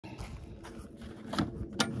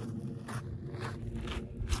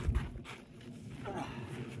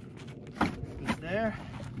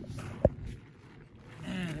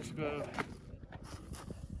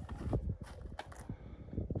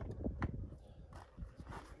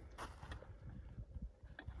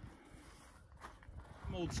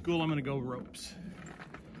Old school, I'm gonna go ropes.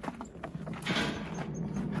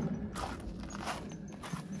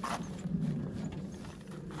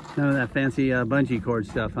 None of that fancy bungee cord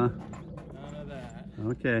stuff, huh? None of that.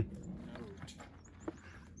 Okay.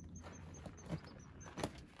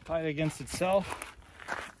 Tie it against itself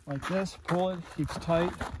like this. Pull it, keeps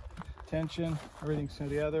tight, tension, everything's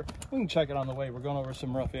together. We can check it on the way. We're going over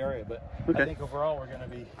some rough area, but Okay. I think overall we're going to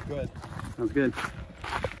be good. Sounds good.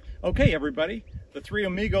 Okay, everybody, the three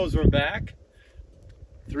amigos are back.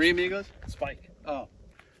 Three amigos? Spike. Oh.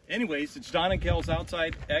 Anyways, it's Don and Kel's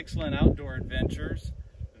Outside Excellent Outdoor Adventures.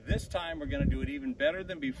 This time we're going to do it even better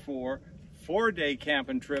than before. 4-day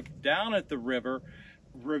camping trip down at the river,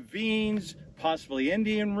 ravines, possibly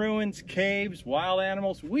Indian ruins, caves, wild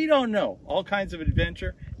animals. We don't know. All kinds of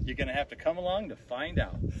adventure. You're going to have to come along to find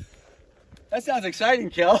out. That sounds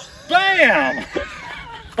exciting, Kel. Bam!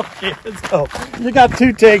 Okay, let's go. You got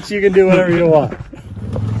 2 takes. You can do whatever you want.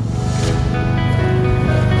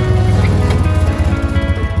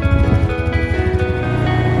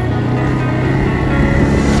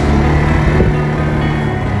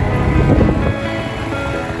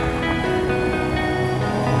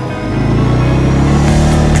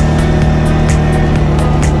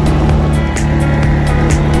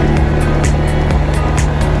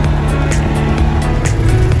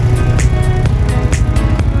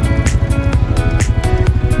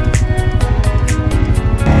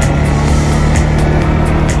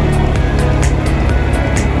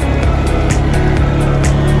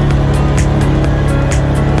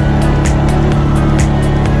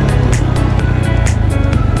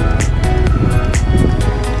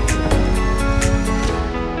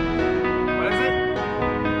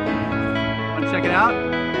 Check it out.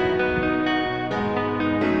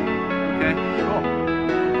 Okay,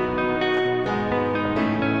 cool.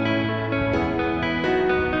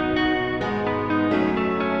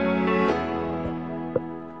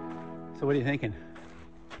 So what are you thinking?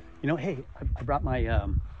 You know, hey, I brought my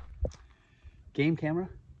game camera.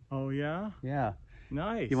 Oh, yeah? Yeah.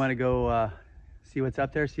 Nice. You want to go see what's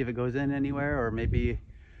up there, see if it goes in anywhere, or maybe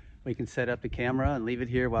we can set up the camera and leave it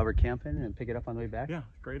here while we're camping and pick it up on the way back? Yeah,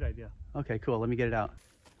 great idea. Okay, cool. Let me get it out.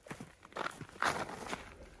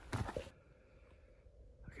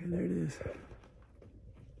 Okay, there it is.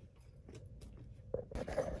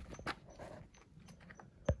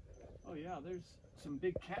 Oh, yeah, there's some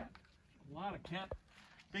big cat. A lot of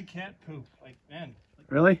big cat poop. Like, man, like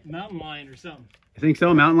Really? mountain lion or something. You think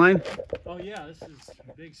so, mountain lion? Oh, yeah, this is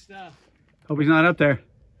big stuff. Hope he's not up there.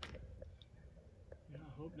 Yeah,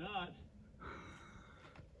 hope not.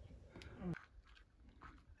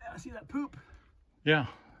 I see that poop. Yeah,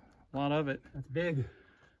 a lot of it. That's big.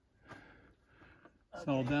 It's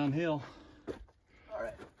all downhill. All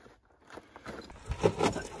right.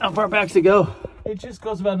 How far back to go? It just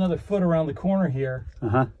goes about another foot around the corner here,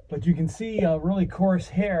 Uh-huh. but you can see a really coarse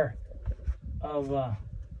hair of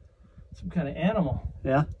some kind of animal.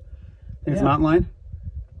 Yeah? Think it's Yeah. mountain lion?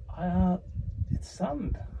 It's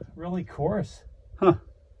something really coarse. Huh.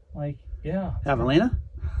 Like, yeah. Javelina?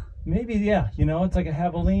 Maybe, yeah. You know, it's like a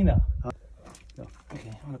javelina. Go. Okay,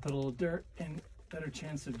 I'm gonna put a little dirt and better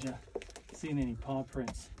chance of just seeing any paw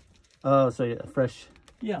prints. Oh, so yeah, fresh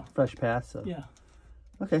Yeah, path. So. yeah.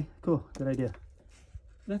 Okay, cool. Good idea.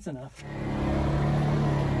 That's enough.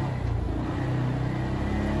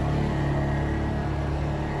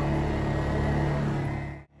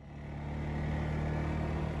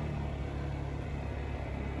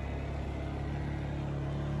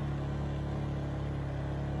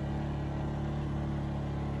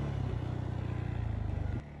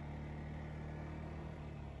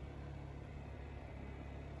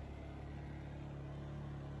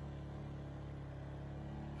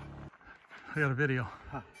 I got a video.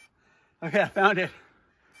 Okay, I found it.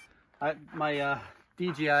 My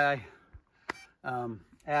DJI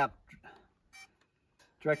app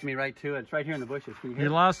directed me right to it. It's right here in the bushes. Can you hear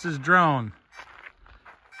He it? lost his drone.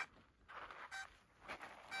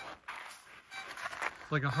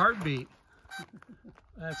 It's like a heartbeat.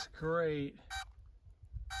 That's great.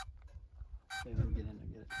 Okay, let me get in there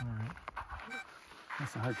and get it. All right.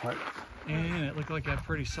 That's the hard part. And it looked like a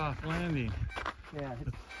pretty soft landing Yeah,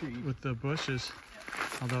 it's pretty easy. with the bushes,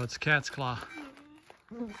 although it's cat's claw.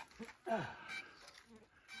 All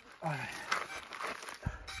right.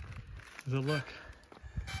 Does it look?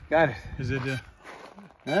 Got it. Is it?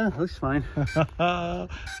 Yeah, looks fine. That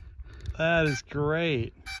is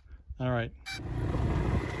great. All right.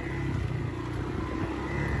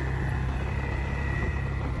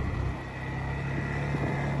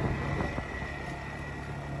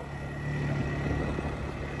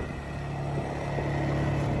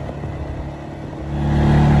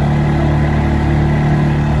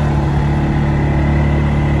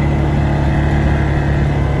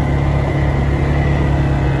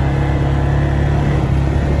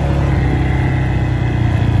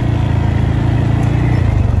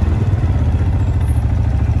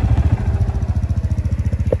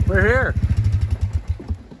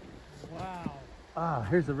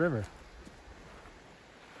 here's the river.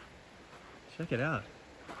 Check it out.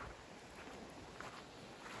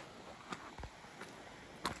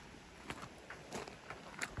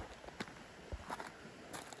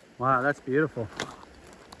 Wow, that's beautiful.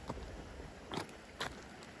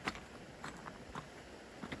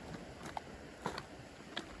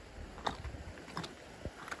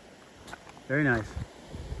 Very nice.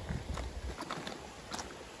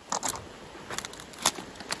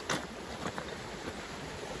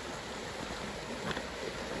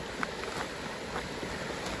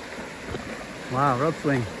 Wow, rope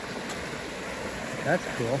swing. That's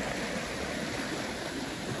cool.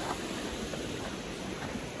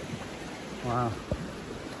 Wow.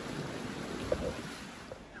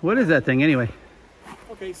 What is that thing anyway?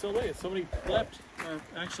 Okay, so look, somebody left, or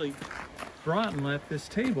actually brought and left this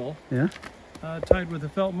table. Yeah. Tied with a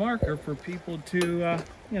felt marker for people to,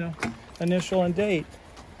 you know, initial and date.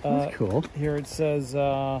 That's cool. Here it says,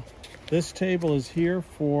 this table is here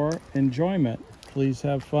for enjoyment. Please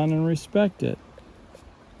have fun and respect it.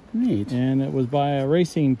 Neat. And it was by a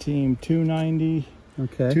racing team, 290,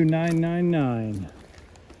 Okay. 2999.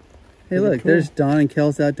 Hey, look, cool. there's Don and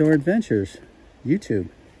Kel's Outdoor Adventures. YouTube.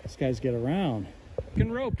 These guys get around.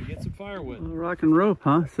 Can rope to get some firewood. Rock and rope,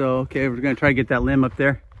 huh? So, okay, we're gonna try to get that limb up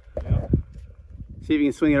there. Yeah. See if you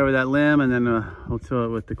can swing it over that limb, and then we'll tow it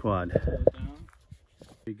with the quad. Pull it down.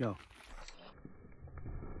 There you go.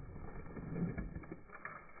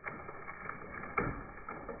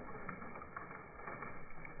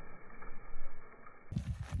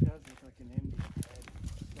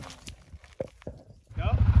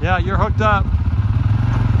 Yeah, you're hooked up.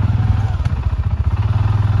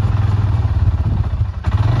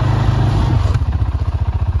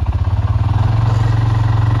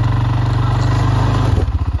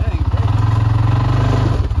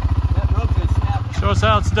 That rope's gonna snap. Show us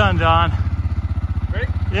how it's done, Don. Ready?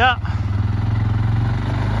 Yeah.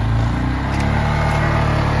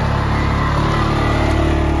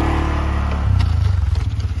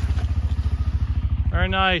 Very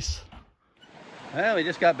nice. Well, we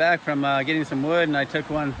just got back from getting some wood, and I took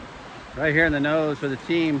one right here in the nose for the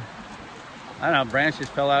team. I don't know, branch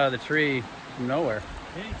just fell out of the tree from nowhere.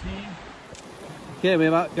 Hey, team. Okay, we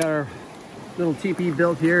about got our little teepee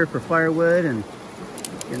built here for firewood, and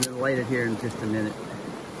going to light it here in just a minute.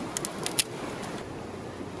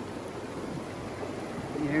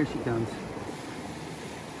 Here she comes.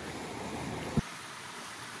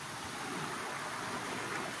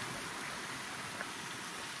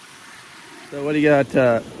 So what do you got,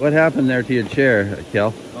 what happened there to your chair,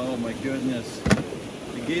 Kel? Oh my goodness.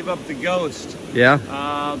 I gave up the ghost. Yeah?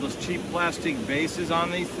 Those cheap plastic bases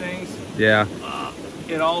on these things, Yeah.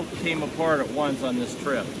 it all came apart at once on this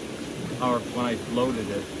trip, or when I loaded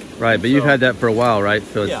it. Right, but you've had that for a while, right?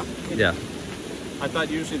 So it's, yeah. I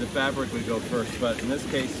thought usually the fabric would go first, but in this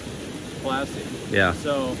case, plastic. Yeah.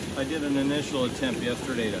 So I did an initial attempt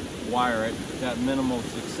yesterday to wire it, got minimal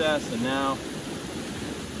success, and now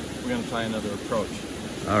we're going to try another approach.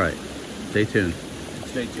 All right. Stay tuned.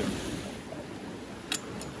 Stay tuned.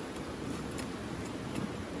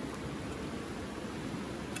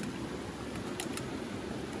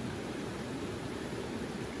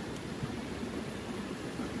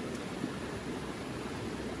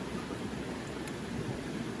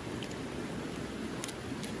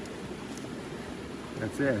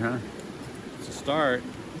 That's it, huh? It's a start.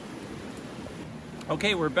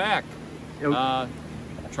 Okay, we're back.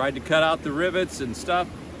 Tried to cut out the rivets and stuff,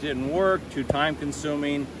 didn't work, too time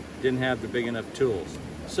consuming, didn't have the big enough tools.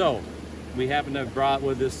 So we happen to have brought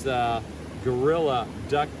with us Gorilla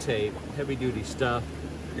duct tape, heavy duty stuff.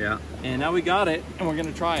 Yeah. And now we got it and we're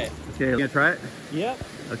gonna try it. Okay, you gonna try it? Yep,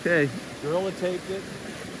 Okay. Gorilla taped it.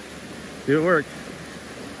 See if it works.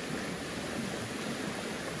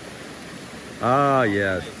 Ah,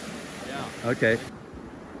 yes. Yeah. Okay.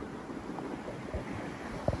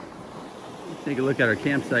 Take a look at our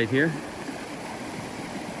campsite here.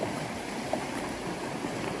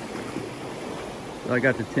 So I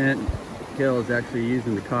got the tent. Kel is actually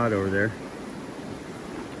using the cot over there.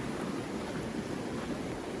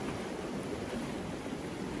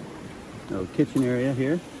 So kitchen area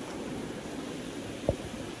here.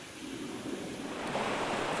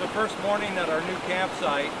 So first morning at our new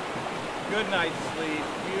campsite, good night's sleep,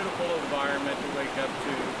 beautiful environment to wake up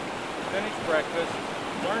to, finish breakfast,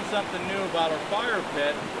 learn something new about our fire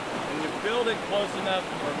pit. When you build it close enough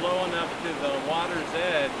or low enough to the water's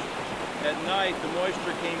edge, at night the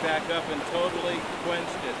moisture came back up and totally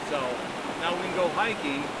quenched it. So now we can go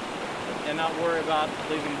hiking and not worry about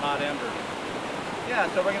leaving hot embers. Yeah,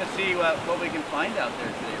 so we're gonna see what we can find out there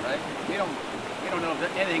today, right? We don't know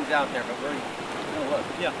if anything's out there, but we're Oh, look.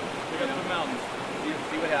 Yeah, we got some mountains.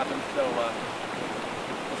 See what happens. So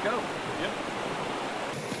let's go. Yep.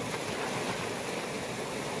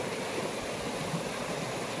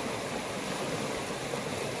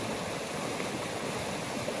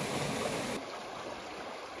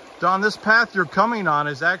 Don, this path you're coming on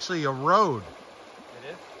is actually a road.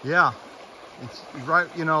 It is? Yeah. It's right,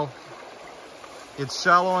 you know, it's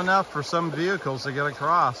shallow enough for some vehicles to get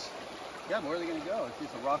across. Yeah, but where are they going to go? It's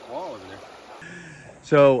just a rock wall over there.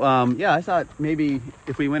 So, yeah, I thought maybe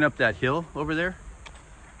if we went up that hill over there,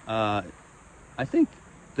 I think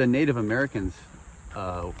the Native Americans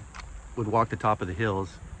would walk the top of the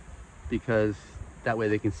hills because that way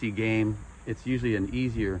they can see game. It's usually an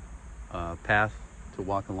easier path to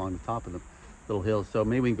walk along the top of the little hills. So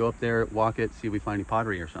maybe we can go up there, walk it, see if we find any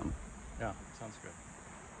pottery or something. Yeah, sounds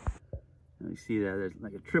good. You see that there's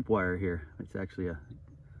like a tripwire here. It's actually a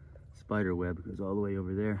spider web. It goes all the way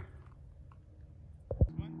over there.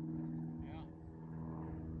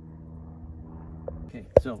 Okay,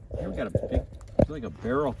 so here we got a big, it's like a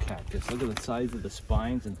barrel cactus. Look at the size of the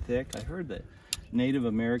spines and thick. I heard that Native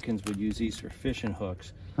Americans would use these for fishing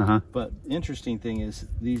hooks. But interesting thing is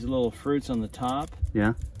these little fruits on the top.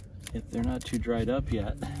 Yeah. If they're not too dried up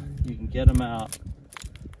yet, you can get them out.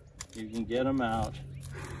 You can get them out.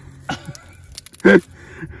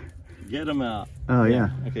 Get them out. Oh yeah.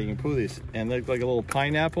 Okay, you can pull these, and they look like a little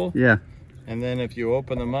pineapple. Yeah. And then if you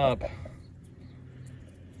open them up,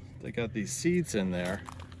 they got these seeds in there.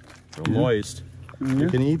 Real moist. You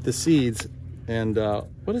can eat the seeds. And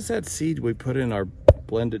what is that seed we put in our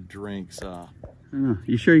blended drinks? I don't know.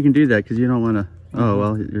 You sure you can do that? Because you don't want to. Oh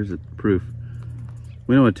well, here's a proof.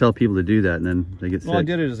 We don't want to tell people to do that, and then they get sick. Well, I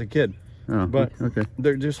did it as a kid. Oh, but okay.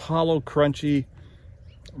 They're just hollow, crunchy,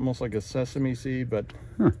 almost like a sesame seed, but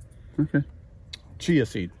Okay. chia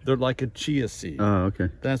seed. They're like a chia seed. Oh, okay.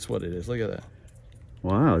 That's what it is. Look at that.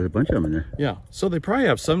 Wow, there's a bunch of them in there. Yeah. So they probably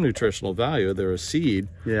have some nutritional value. They're a seed.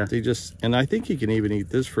 Yeah. They just, and I think you can even eat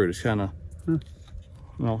this fruit. It's kind of,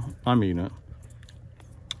 well, I'm eating it.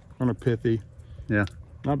 Kind of pithy. Yeah.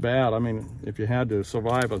 Not bad. I mean, if you had to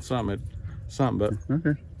survive on something, but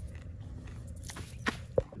Okay.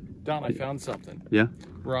 Don, I found something. Yeah.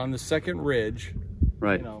 We're on the second ridge,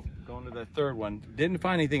 Right. you know, going to the third one. Didn't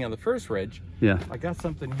find anything on the first ridge. Yeah. I got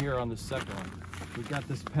something here on the second one. We got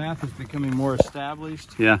this path that's becoming more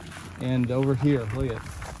established. Yeah. And over here, look at it.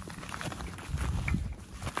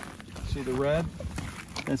 See the red?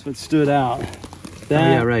 That's what stood out.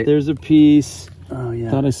 That, yeah, right. There's a piece. Oh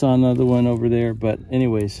yeah. Thought I saw another one over there, but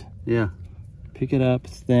anyways, Yeah. pick it up.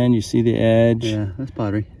 It's thin. You see the edge. Yeah. That's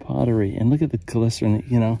pottery. Pottery. And look at the glycerin,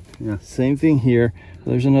 you know. Yeah. Same thing here.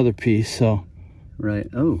 There's another piece, so. Right.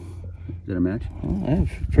 Oh. Is that a match? Oh,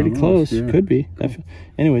 pretty Almost, close. yeah. Could be.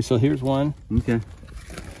 Anyway, so here's one. Okay.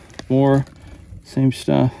 More. Same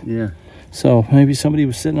stuff. Yeah. So maybe somebody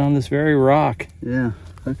was sitting on this very rock. Yeah.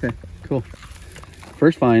 Okay. Cool.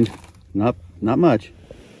 First find. Not much.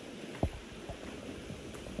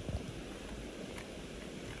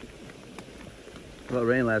 Well, it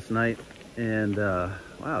rained last night, and wow,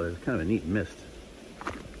 there's kind of a neat mist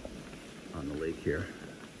on the lake here.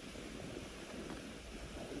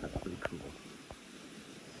 That's pretty cool.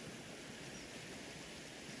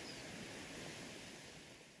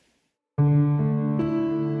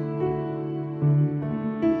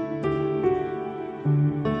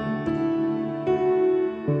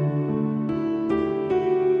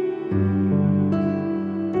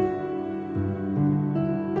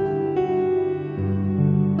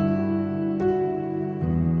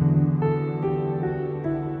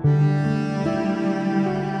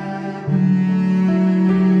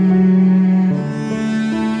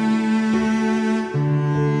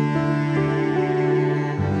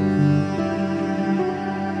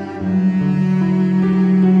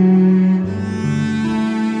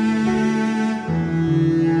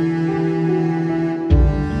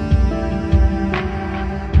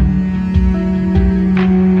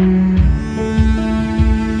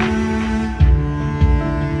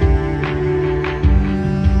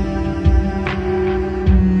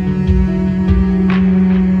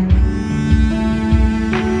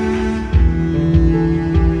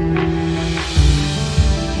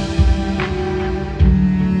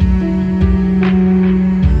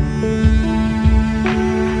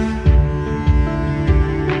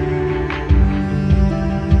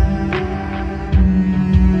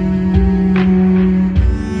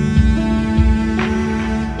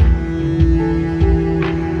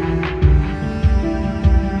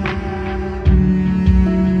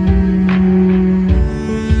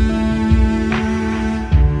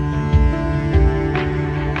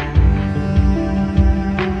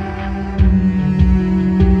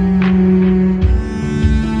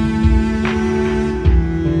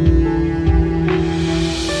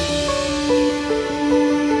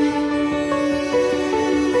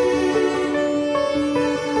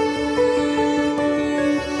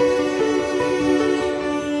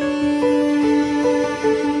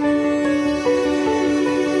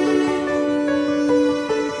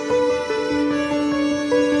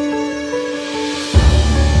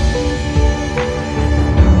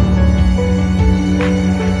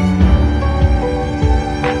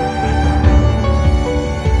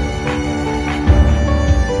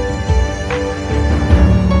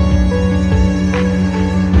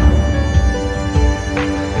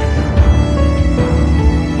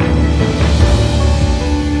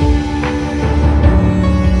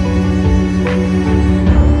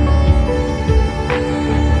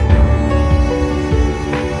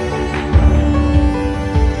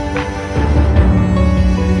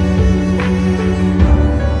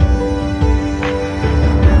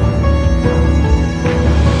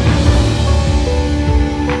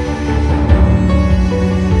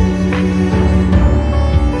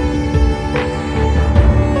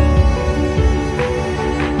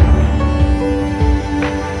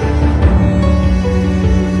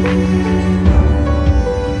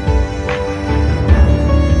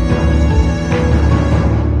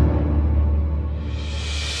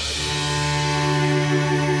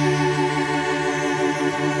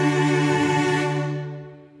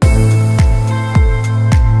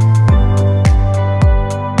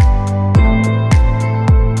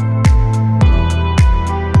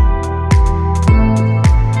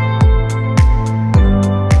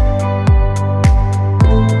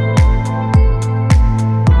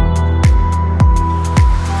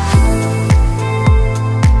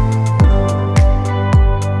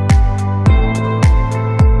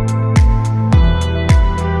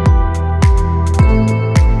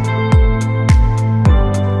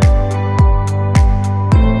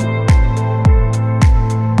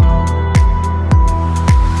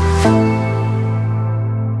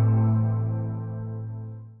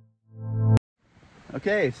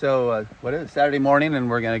 Okay, so what is it? Saturday morning, and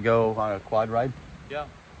we're gonna go on a quad ride. Yeah,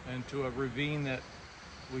 and to a ravine that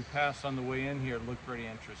we passed on the way in here. It looked pretty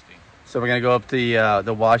interesting. So we're gonna go up the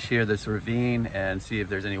wash here, this ravine, and see if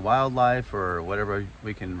there's any wildlife or whatever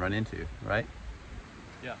we can run into, right?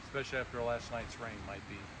 Yeah, especially after last night's rain, might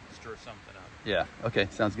be stir something up. Yeah. Okay,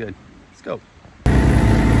 sounds good. Let's go.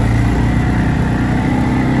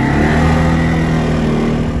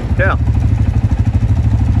 Yeah.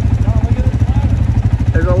 Oh, look at this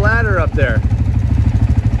ladder. There's a ladder up there.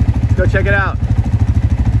 Let's go check it out.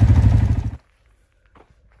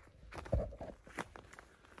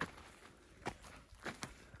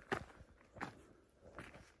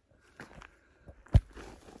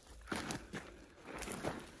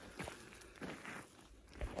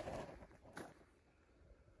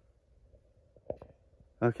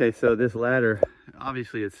 Okay, so this ladder,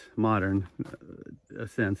 obviously it's modern, a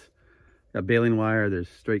sense. Got baling wire, there's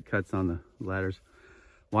straight cuts on the ladders.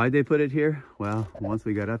 Why'd they put it here? Well, once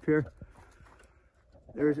we got up here,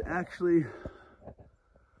 there's actually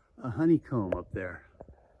a honeycomb up there.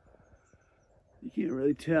 You can't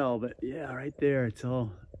really tell, but yeah, right there, it's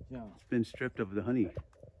been stripped of the honey,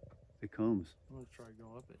 the combs. I'm gonna try to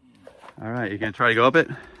go up it. All right, you gonna try to go up it?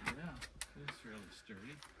 Yeah, it's fairly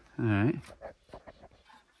sturdy. All right.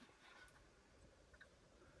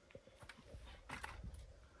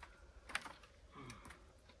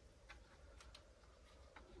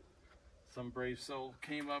 Some brave soul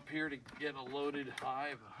came up here to get a loaded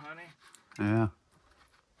hive of honey. Yeah.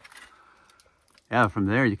 Yeah, from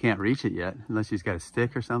there you can't reach it yet, unless she's got a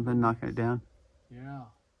stick or something knocking it down. Yeah.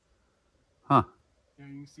 Huh. Yeah,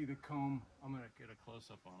 you can see the comb. I'm gonna get a close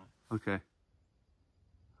up on it. Okay.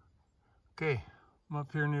 Okay, I'm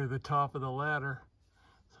up here near the top of the ladder,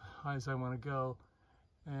 as high as I want to go,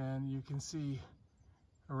 and you can see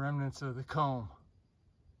remnants of the comb.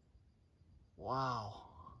 Wow.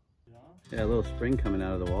 Yeah, a little spring coming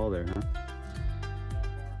out of the wall there, huh?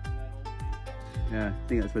 Yeah, I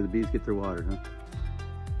think that's where the bees get their water, huh?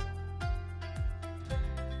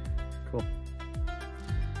 Cool.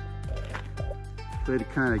 So we had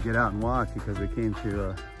to kind of get out and walk because we came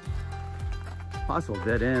to a possible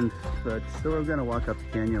dead end, but still we're gonna walk up the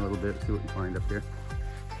canyon a little bit, see what we find up here.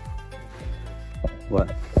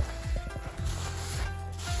 What?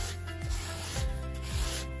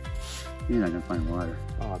 You're not gonna find water.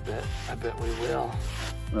 Oh, I bet we will.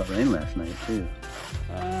 Well, it rained last night too.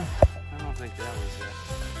 I don't think that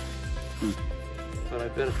was it. But I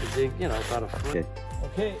bet if we dig, about a foot. Okay.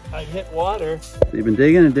 Okay, I hit water. So you've been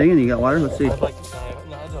digging and digging, you got water? Let's see. I'd like to find it.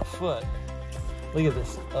 No, it's a foot. Look at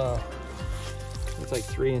this. It's like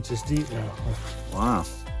 3 inches deep now. Wow.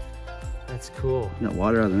 That's cool. You got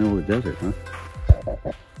water out of the middle of the desert, huh?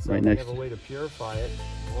 So Right we next. have a way to purify it,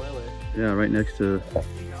 boil it. Yeah, right next to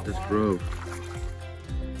this grove.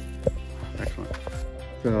 Excellent.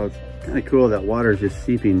 So it's kind of cool that water is just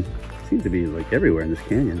seeping. Seems to be like everywhere in this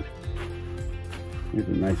canyon. There's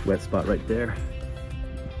a nice wet spot right there.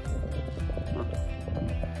 Huh.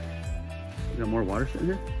 You got more water sitting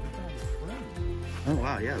here? Oh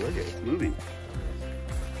wow, yeah, look at it, it's moving.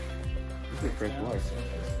 Look at fresh water.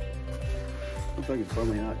 Looks like it's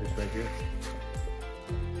bubbling out just right here.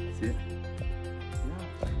 See it?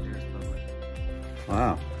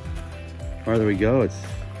 Wow. The farther we go, it's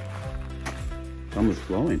almost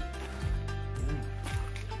flowing.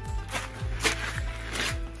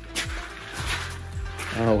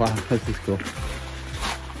 Oh wow, this is cool.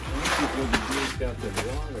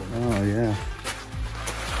 Oh yeah.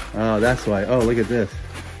 Oh, that's why. Oh, look at this.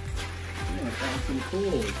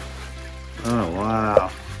 Oh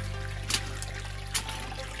wow.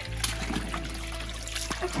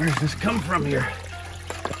 Where does this come from here?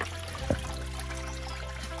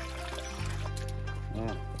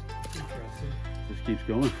 Wow. Just keeps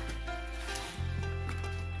going.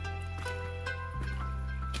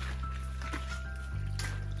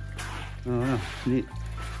 Oh wow, neat.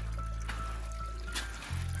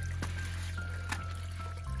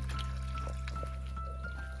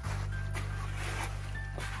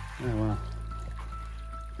 Oh wow.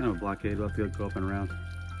 Kind of a blockade, we'll have to go up and around.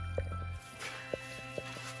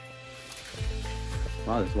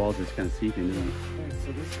 Wow, this wall's just kind of seeping, isn't it?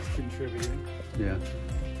 So this is contributing. Yeah.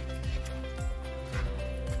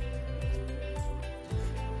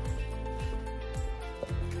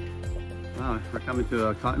 Wow, we're coming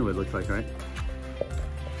to Cottonwood, looks like, right?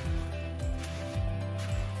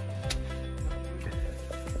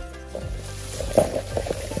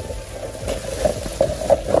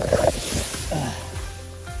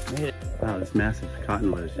 Wow, this massive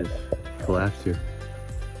cottonwood has just collapsed here.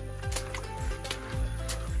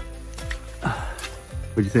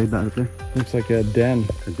 What'd you say about up there? Looks like a den.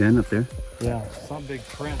 A den up there? Yeah, some big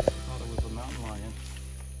print. I thought it was a mountain lion.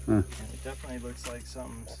 Huh. And it definitely looks like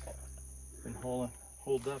something's been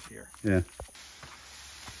holed up here. Yeah.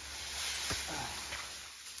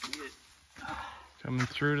 Coming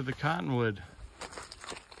through to the cottonwood.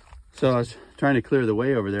 So I was trying to clear the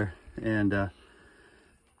way over there, and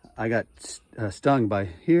I got stung by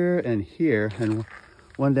here and here, and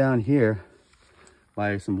one down here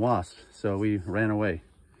by some wasps. So we ran away.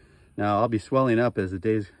 Now I'll be swelling up as the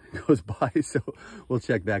days goes by, so we'll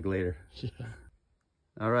check back later. Yeah.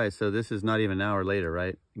 All right, so this is not even an hour later,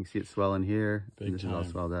 right? You can see it swelling here. Big and this is all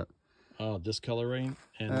time. swelled up. Oh, discoloring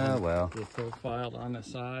and Well. the profile on the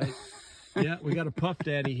side. Yeah, we got a Puff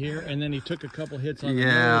Daddy here, and then he took a couple hits on the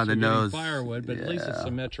nose. Yeah, for the getting nose. firewood, but at least it's Yeah.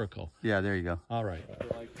 symmetrical. Yeah, there you go. All right.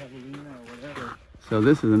 Like Catalina or whatever. So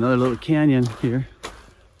this is another little canyon here.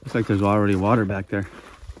 Looks like there's already water back there.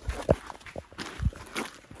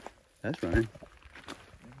 That's running.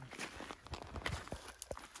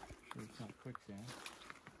 Sure it's not quicksand.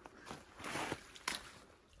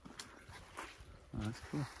 Oh, that's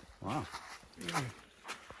cool. Wow.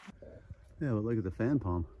 Yeah, but look at the fan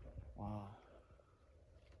palm. Wow.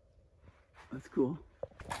 That's cool.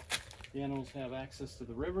 The animals have access to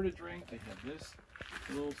the river to drink. They have this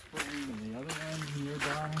little spring and the other one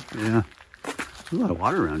nearby. Yeah. There's a lot of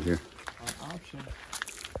water around here. Option.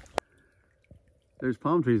 There's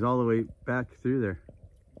palm trees all the way back through there.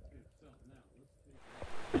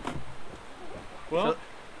 Well,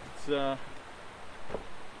 it's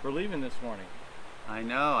we're leaving this morning. I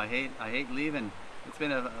know. I hate leaving. It's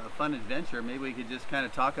been a fun adventure. Maybe we could just kind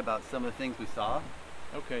of talk about some of the things we saw.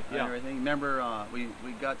 Okay. And Yeah. everything. Remember, we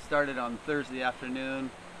got started on Thursday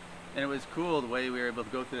afternoon, and it was cool the way we were able to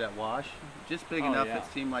go through that wash. Just big Oh, enough yeah. it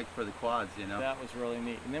seemed like for the quads, you know. That was really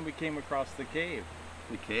neat. And then we came across the cave,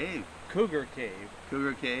 The cave, Cougar Cave.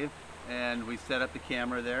 Cougar Cave, and we set up the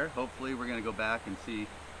camera there. Hopefully, we're gonna go back and see.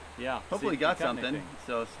 Yeah. Hopefully, see if got we something. anything.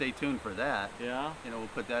 So stay tuned for that. Yeah. You know, we'll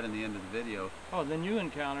put that in the end of the video. Oh, then you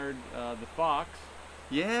encountered the fox.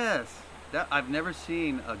 Yes, that I've never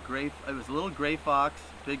seen a gray. It was a little gray fox,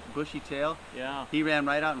 big bushy tail. Yeah. He ran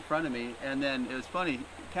right out in front of me, and then it was funny. He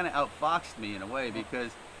kind of outfoxed me in a way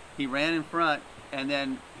because he ran in front, and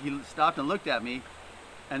then he stopped and looked at me,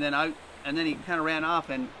 and then he kind of ran off,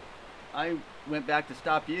 and I went back to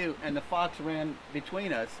stop you, and the fox ran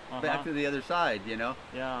between us back to the other side, you know.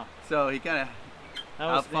 Yeah. So he kind of That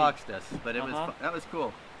was neat. outfoxed us, but it Uh-huh. that was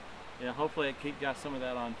cool. Yeah. Hopefully, it got some of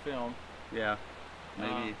that on film. Yeah,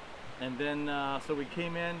 maybe And then, so we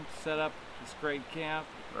came in, set up this great camp,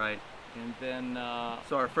 right. and then,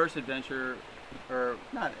 So our first adventure, or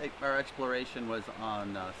not, our exploration was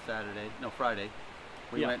on Friday.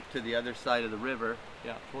 We Yeah. went to the other side of the river,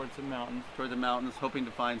 yeah, towards the mountains. toward the mountains, hoping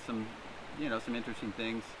to find some, you know, some interesting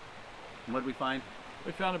things. And what did we find?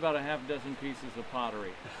 We found about a half dozen pieces of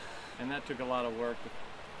pottery, and that took a lot of work to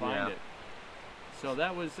find Yeah. it. So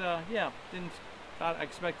that was, yeah, I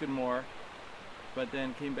expected more, but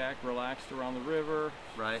then came back, relaxed around the river,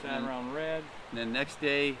 Right. sat around Red. And then next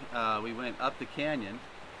day, we went up the canyon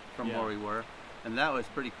from Yeah. where we were, and that was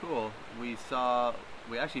pretty cool.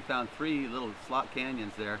 We actually found 3 little slot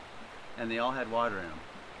canyons there, and they all had water in them.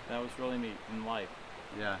 That was really neat in life.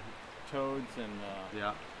 Yeah, Toads and,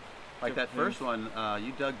 yeah. Like Took that first things. one,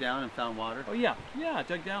 you dug down and found water. oh yeah, I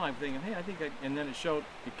dug down, I'm thinking, hey, and then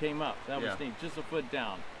it came up. That was Yeah. neat, just a foot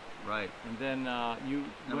down. Right. And then you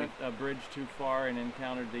Then went a bridge too far and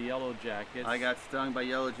encountered the yellow jackets. I got stung by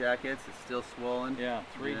yellow jackets. It's still swollen. Yeah,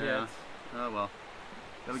 3 Yeah. hits. Oh well,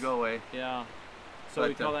 it'll go away. Yeah. So But,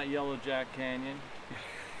 we call that Yellow Jack Canyon.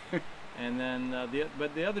 And then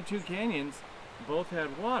the other 2 canyons both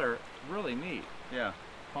had water. Really neat. Yeah.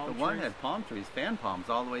 Palm The one trees. had palm trees, fan palms,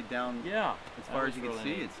 all the way down Yeah. as that far was as you could really see.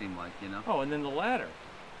 neat. It seemed like, you know. Oh, and then the ladder.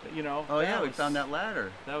 You know. Oh that yeah, we was- found that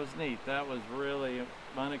ladder. That was neat. That was really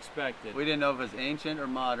unexpected. We didn't know if it was ancient or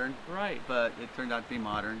modern, Right. but it turned out to be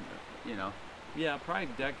modern. You know, Yeah, probably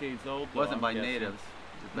decades old. it though, wasn't I'm by guessing. natives,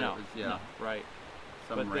 but No. it was No. Right.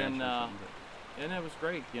 some but ranch then, or something. And it was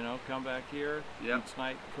great. You know, come back here Yep. each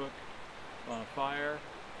night, cook on a fire,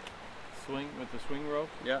 swing with the swing rope.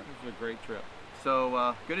 Yeah. It was a great trip.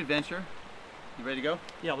 So good adventure. You ready to go?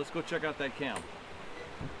 Yeah, let's go check out that camp.